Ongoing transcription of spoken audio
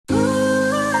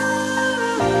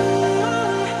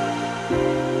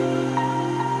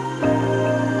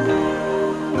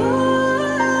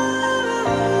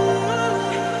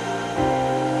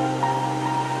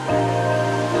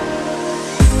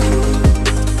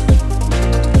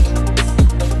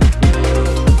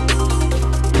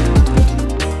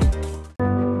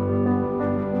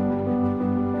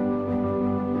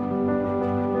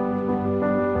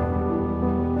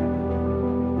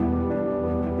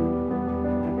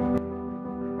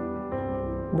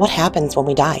What happens when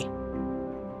we die?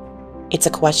 It's a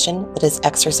question that has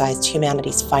exercised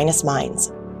humanity's finest minds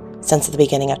since the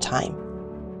beginning of time.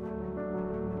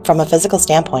 From a physical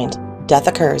standpoint, death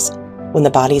occurs when the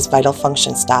body's vital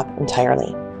functions stop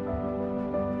entirely.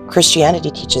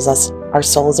 Christianity teaches us our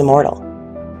soul is immortal,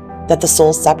 that the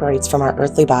soul separates from our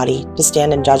earthly body to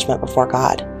stand in judgment before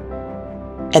God,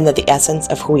 and that the essence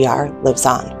of who we are lives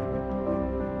on.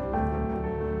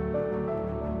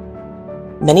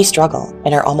 Many struggle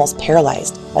and are almost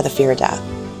paralyzed by the fear of death.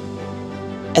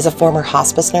 As a former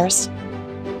hospice nurse,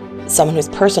 someone who's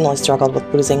personally struggled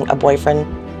with losing a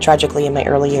boyfriend tragically in my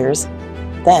early years,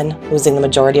 then losing the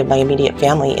majority of my immediate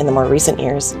family in the more recent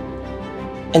years,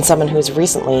 and someone who's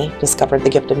recently discovered the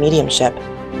gift of mediumship,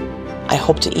 I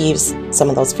hope to ease some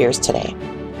of those fears today.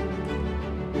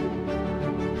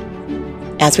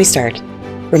 As we start,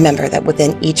 remember that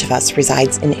within each of us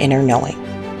resides an inner knowing.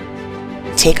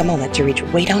 Take a moment to reach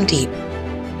way down deep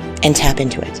and tap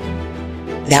into it,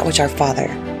 that which our Father,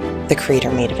 the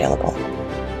Creator, made available.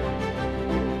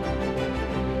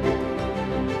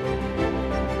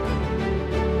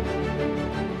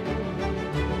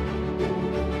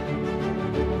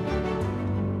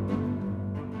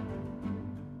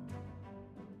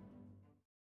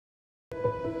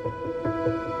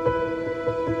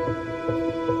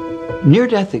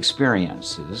 Near-death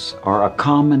experiences are a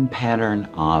common pattern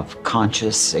of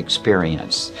conscious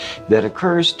experience that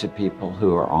occurs to people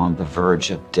who are on the verge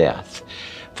of death.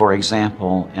 For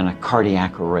example, in a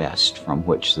cardiac arrest from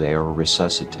which they are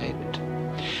resuscitated.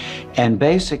 And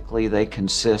basically they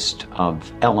consist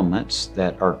of elements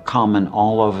that are common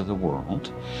all over the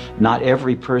world. Not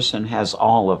every person has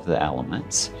all of the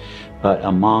elements, but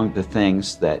among the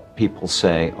things that people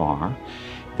say are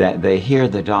that they hear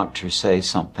the doctor say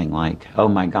something like, "Oh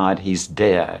my God, he's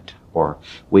dead," or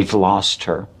 "We've lost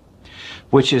her,"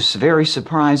 which is very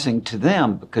surprising to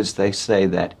them because they say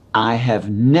that I have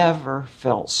never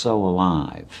felt so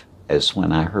alive as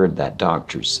when I heard that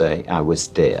doctor say I was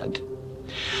dead.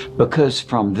 Because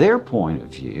from their point of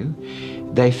view,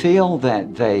 they feel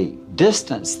that they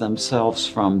distance themselves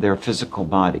from their physical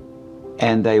body.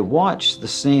 And they watch the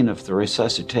scene of the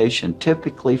resuscitation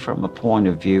typically from a point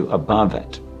of view above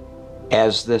it.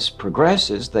 As this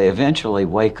progresses, they eventually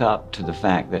wake up to the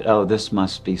fact that, oh, this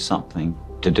must be something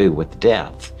to do with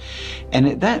death. And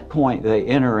at that point, they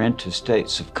enter into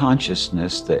states of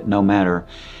consciousness that no matter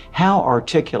how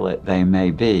articulate they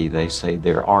may be, they say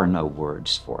there are no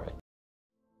words for it.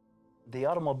 The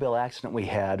automobile accident we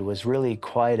had was really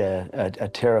quite a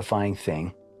terrifying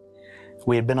thing.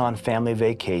 We had been on family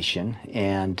vacation,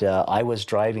 and I was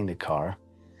driving the car.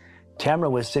 Tamara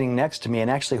was sitting next to me and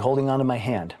actually holding onto my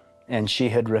hand, and she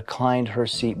had reclined her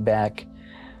seat back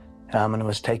and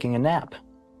was taking a nap.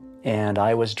 And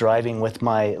I was driving with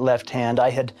my left hand.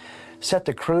 I had set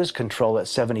the cruise control at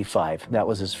 75. That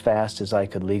was as fast as I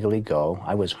could legally go.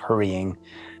 I was hurrying,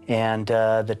 and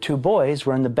the two boys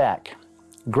were in the back.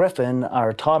 Griffin,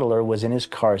 our toddler, was in his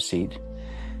car seat,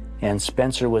 and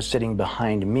Spencer was sitting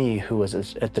behind me, who was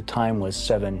at the time was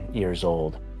 7 years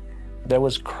old. There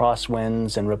was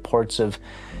crosswinds and reports of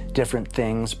different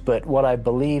things, but what I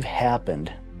believe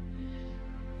happened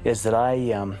is that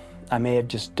I may have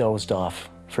just dozed off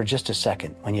for just a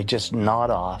second, when you just nod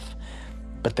off,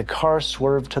 but the car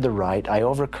swerved to the right, I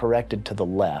overcorrected to the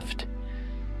left,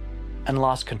 and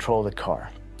lost control of the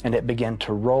car. And it began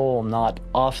to roll not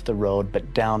off the road,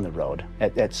 but down the road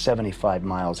at 75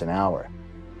 miles an hour.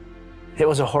 It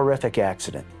was a horrific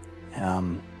accident.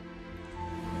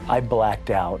 I blacked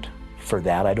out for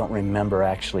that. I don't remember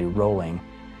actually rolling.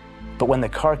 But when the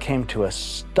car came to a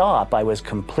stop, I was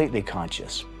completely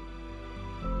conscious.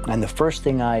 And the first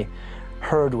thing I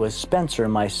heard was Spencer,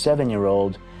 my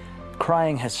 7-year-old,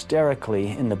 crying hysterically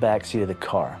in the back seat of the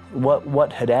car.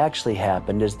 What had actually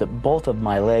happened is that both of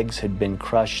my legs had been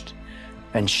crushed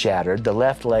and shattered. The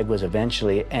left leg was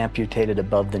eventually amputated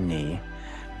above the knee.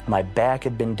 My back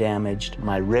had been damaged,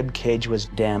 my rib cage was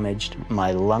damaged,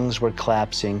 my lungs were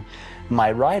collapsing.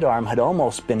 My right arm had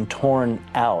almost been torn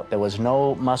out. There was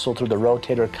no muscle through the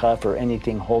rotator cuff or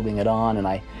anything holding it on, and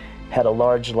I had a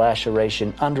large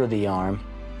laceration under the arm.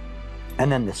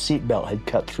 And then the seatbelt had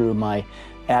cut through my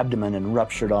abdomen and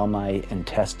ruptured all my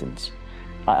intestines.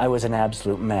 I was an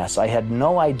absolute mess. I had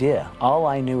no idea. All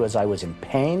I knew is I was in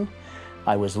pain,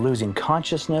 I was losing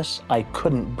consciousness, I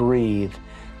couldn't breathe,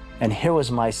 and here was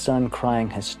my son crying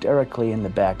hysterically in the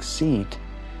back seat.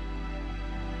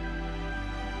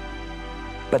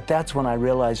 But that's when I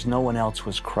realized no one else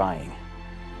was crying.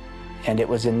 And it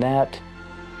was in that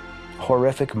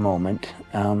horrific moment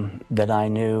that I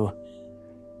knew,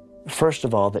 first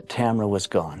of all, that Tamara was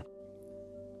gone.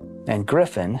 And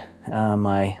Griffin,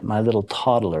 my little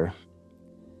toddler,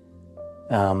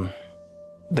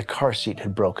 the car seat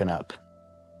had broken up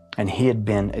and he had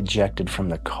been ejected from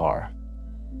the car.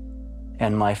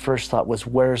 And my first thought was,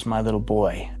 where's my little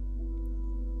boy?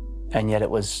 And yet it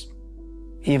was,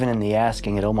 even in the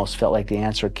asking, it almost felt like the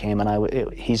answer came,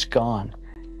 and he's gone.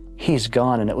 He's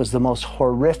gone. And it was the most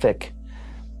horrific,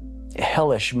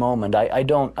 hellish moment. I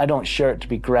don't share it to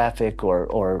be graphic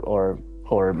or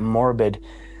morbid,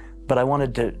 but I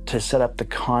wanted to set up the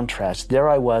contrast. There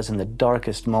I was in the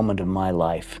darkest moment of my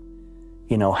life.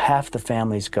 You know, half the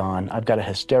family's gone. I've got a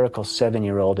hysterical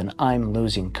 7-year-old and I'm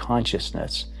losing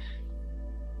consciousness.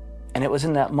 And it was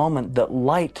in that moment that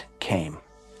light came.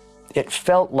 It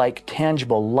felt like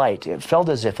tangible light. It felt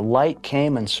as if light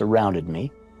came and surrounded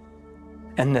me.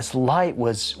 And this light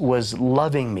was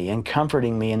loving me and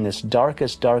comforting me in this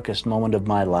darkest moment of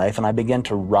my life. And I began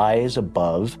to rise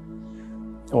above,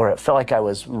 or it felt like I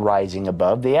was rising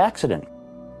above the accident,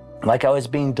 like I was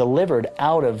being delivered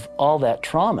out of all that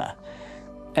trauma.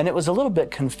 And it was a little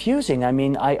bit confusing. I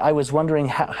mean, I was wondering,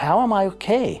 how am I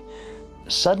okay?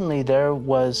 Suddenly there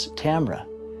was Tamra.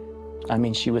 I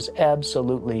mean, she was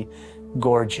absolutely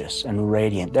gorgeous and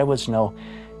radiant. There was no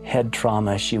head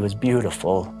trauma. She was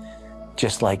beautiful,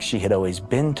 just like she had always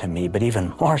been to me, but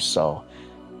even more so.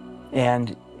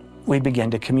 And we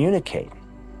began to communicate.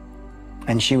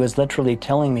 And she was literally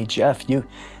telling me, Jeff,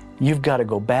 you've got to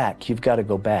go back. You've got to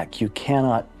go back. You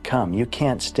cannot come. You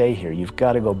can't stay here. You've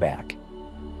got to go back.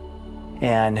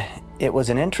 And it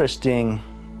was an interesting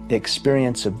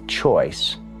experience of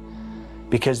choice,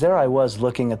 because there I was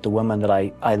looking at the woman that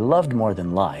I loved more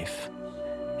than life,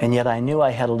 and yet I knew I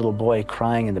had a little boy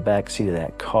crying in the back seat of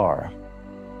that car.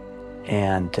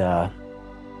 And I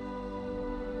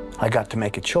got to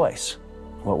make a choice.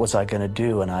 What was I going to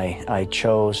do? And I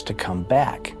chose to come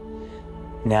back.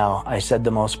 Now, I said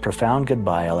the most profound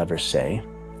goodbye I'll ever say,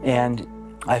 and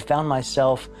I found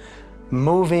myself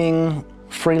moving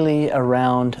freely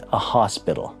around a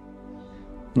hospital.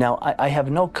 Now, I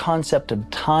have no concept of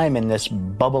time in this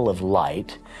bubble of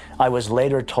light. I was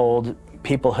later told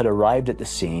people had arrived at the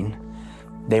scene.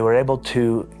 They were able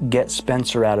to get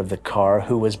Spencer out of the car,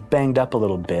 who was banged up a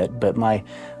little bit, but my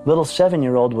little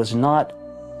 7-year-old was not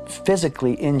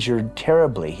physically injured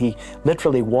terribly. He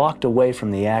literally walked away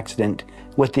from the accident.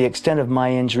 With the extent of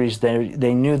my injuries,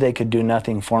 they knew they could do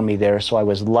nothing for me there, so I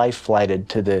was life-flighted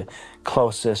to the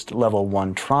closest level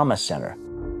 1 trauma center.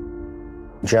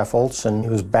 Jeff Olsen, he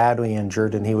was badly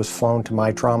injured, and he was flown to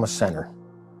my trauma center.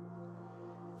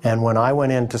 And when I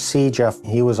went in to see Jeff,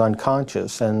 he was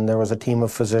unconscious, and there was a team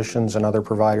of physicians and other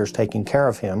providers taking care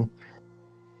of him.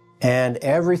 And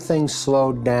everything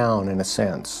slowed down in a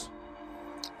sense.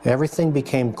 Everything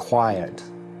became quiet,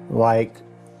 like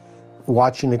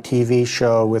watching a TV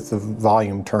show with the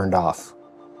volume turned off.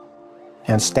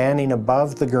 And standing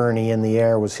above the gurney in the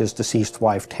air was his deceased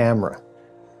wife, Tamra,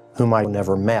 whom I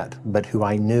never met, but who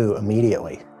I knew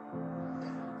immediately.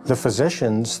 The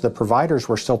physicians, the providers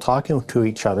were still talking to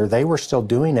each other. They were still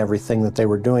doing everything that they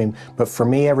were doing, but for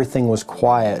me, everything was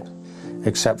quiet,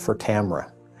 except for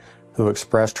Tamra, who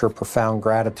expressed her profound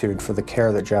gratitude for the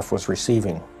care that Jeff was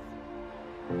receiving.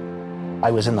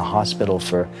 I was in the hospital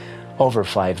for over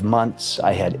 5 months.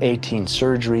 I had 18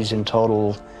 surgeries in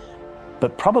total.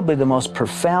 But probably the most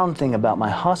profound thing about my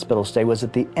hospital stay was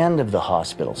at the end of the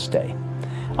hospital stay.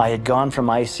 I had gone from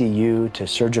ICU to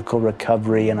surgical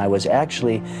recovery, and I was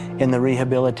actually in the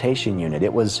rehabilitation unit.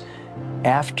 It was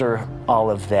after all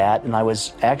of that, and I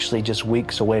was actually just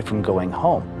weeks away from going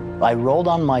home. I rolled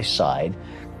on my side,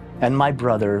 and my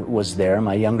brother was there,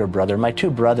 my younger brother. My 2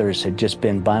 brothers had just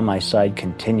been by my side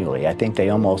continually. I think they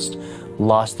almost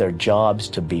lost their jobs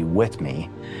to be with me.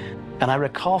 And I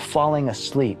recall falling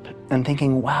asleep and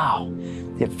thinking, wow,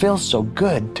 it feels so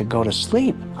good to go to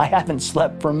sleep. I haven't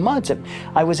slept for months.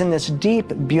 I was in this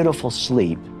deep, beautiful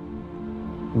sleep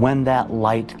when that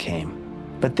light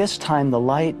came. But this time the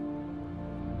light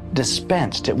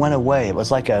dispensed. It went away. It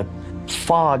was like a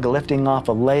fog lifting off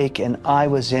a lake, and I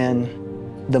was in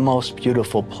the most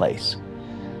beautiful place.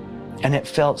 And it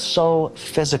felt so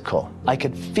physical. I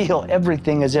could feel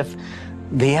everything as if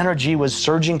the energy was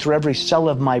surging through every cell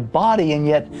of my body, and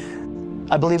yet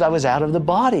I believe I was out of the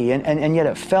body, and yet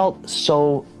it felt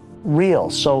so real,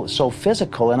 so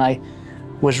physical. And I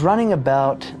was running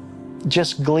about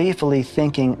just gleefully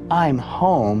thinking, I'm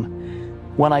home,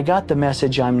 when I got the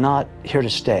message, I'm not here to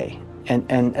stay.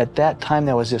 And at that time,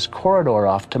 there was this corridor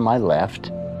off to my left,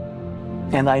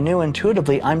 and I knew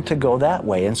intuitively I'm to go that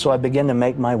way. And so I began to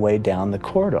make my way down the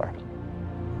corridor.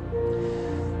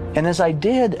 And as I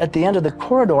did, at the end of the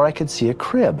corridor, I could see a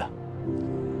crib.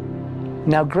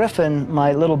 Now Griffin,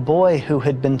 my little boy who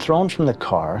had been thrown from the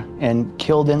car and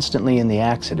killed instantly in the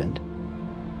accident,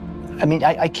 I mean,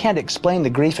 I can't explain the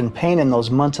grief and pain in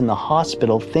those months in the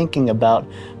hospital thinking about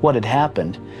what had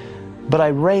happened, but I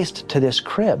raced to this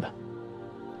crib.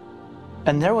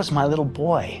 And there was my little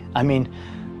boy. I mean,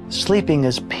 sleeping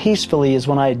as peacefully as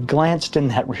when I had glanced in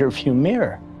that rearview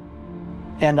mirror.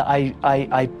 And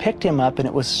I picked him up, and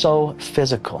it was so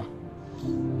physical.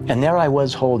 And there I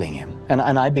was holding him.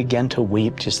 And I began to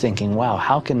weep, just thinking, wow,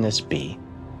 how can this be?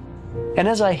 And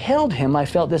as I held him, I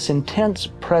felt this intense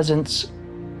presence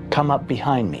come up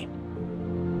behind me.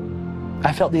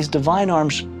 I felt these divine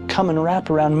arms come and wrap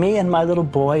around me and my little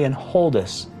boy and hold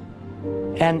us.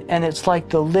 And it's like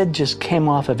the lid just came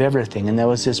off of everything, and there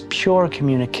was this pure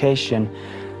communication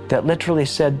that literally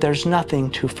said, there's nothing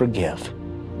to forgive.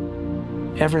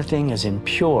 Everything is in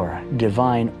pure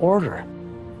divine order.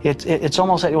 It's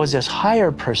almost like it was this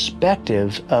higher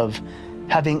perspective of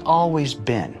having always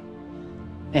been,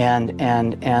 and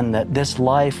that this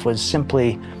life was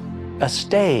simply a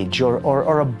stage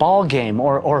or a ball game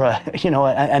or a,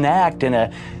 an act in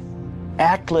a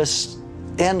actless,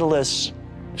 endless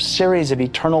series of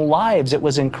eternal lives. It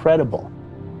was incredible.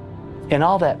 In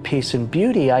all that peace and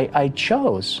beauty, I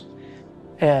chose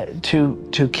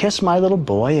to kiss my little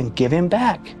boy and give him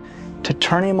back, to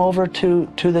turn him over to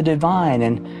the divine.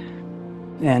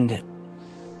 And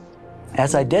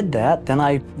as I did that, then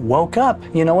I woke up,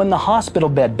 in the hospital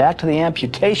bed, back to the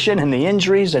amputation and the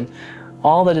injuries and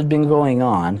all that had been going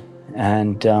on.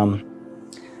 And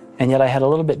yet I had a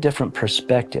little bit different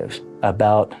perspective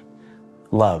about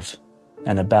love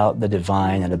and about the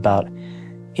divine and about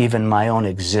even my own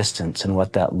existence and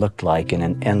what that looked like in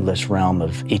an endless realm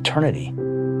of eternity.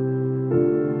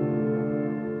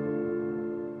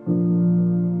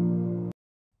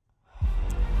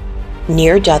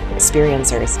 Near-death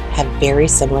experiencers have very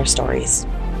similar stories.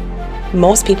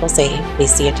 Most people say they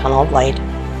see a tunnel of light,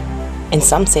 and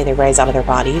some say they rise out of their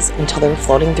bodies until they're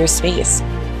floating through space.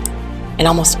 And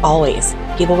almost always,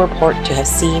 people report to have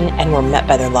seen and were met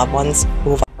by their loved ones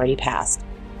who have already passed.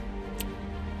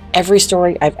 Every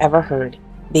story I've ever heard,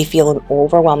 they feel an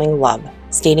overwhelming love,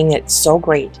 stating that it's so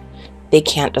great they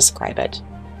can't describe it.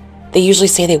 They usually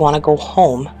say they want to go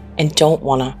home and don't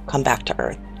want to come back to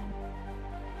Earth.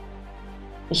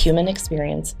 The human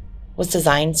experience was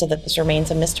designed so that this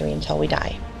remains a mystery until we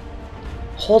die.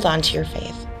 Hold on to your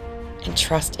faith and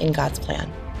trust in God's plan.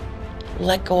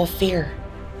 Let go of fear.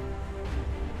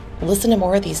 Listen to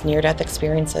more of these near-death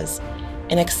experiences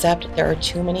and accept there are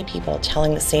too many people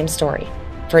telling the same story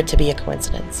for it to be a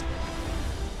coincidence.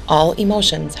 All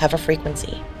emotions have a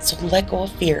frequency, so let go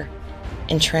of fear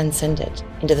and transcend it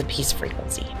into the peace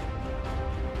frequency.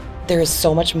 There is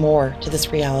so much more to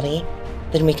this reality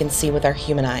than we can see with our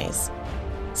human eyes,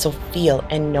 so feel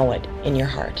and know it in your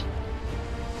heart.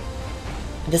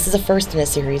 This is a first in a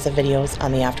series of videos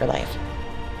on the afterlife.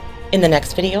 In the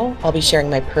next video, I'll be sharing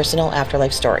my personal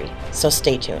afterlife story, so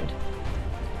stay tuned.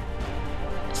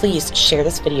 Please share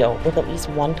this video with at least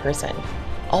one person.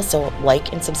 Also,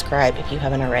 like and subscribe if you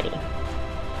haven't already.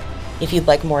 If you'd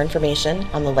like more information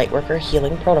on the Lightworker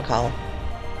Healing Protocol,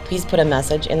 please put a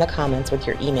message in the comments with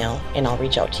your email and I'll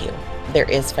reach out to you. There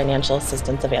is financial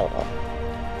assistance available.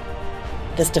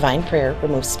 This divine prayer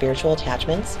removes spiritual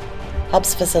attachments,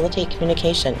 helps facilitate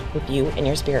communication with you and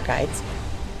your spirit guides,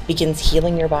 begins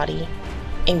healing your body,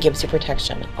 and gives you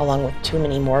protection, along with too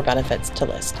many more benefits to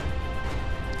list.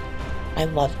 I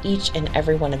love each and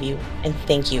every one of you, and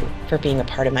thank you for being a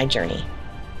part of my journey.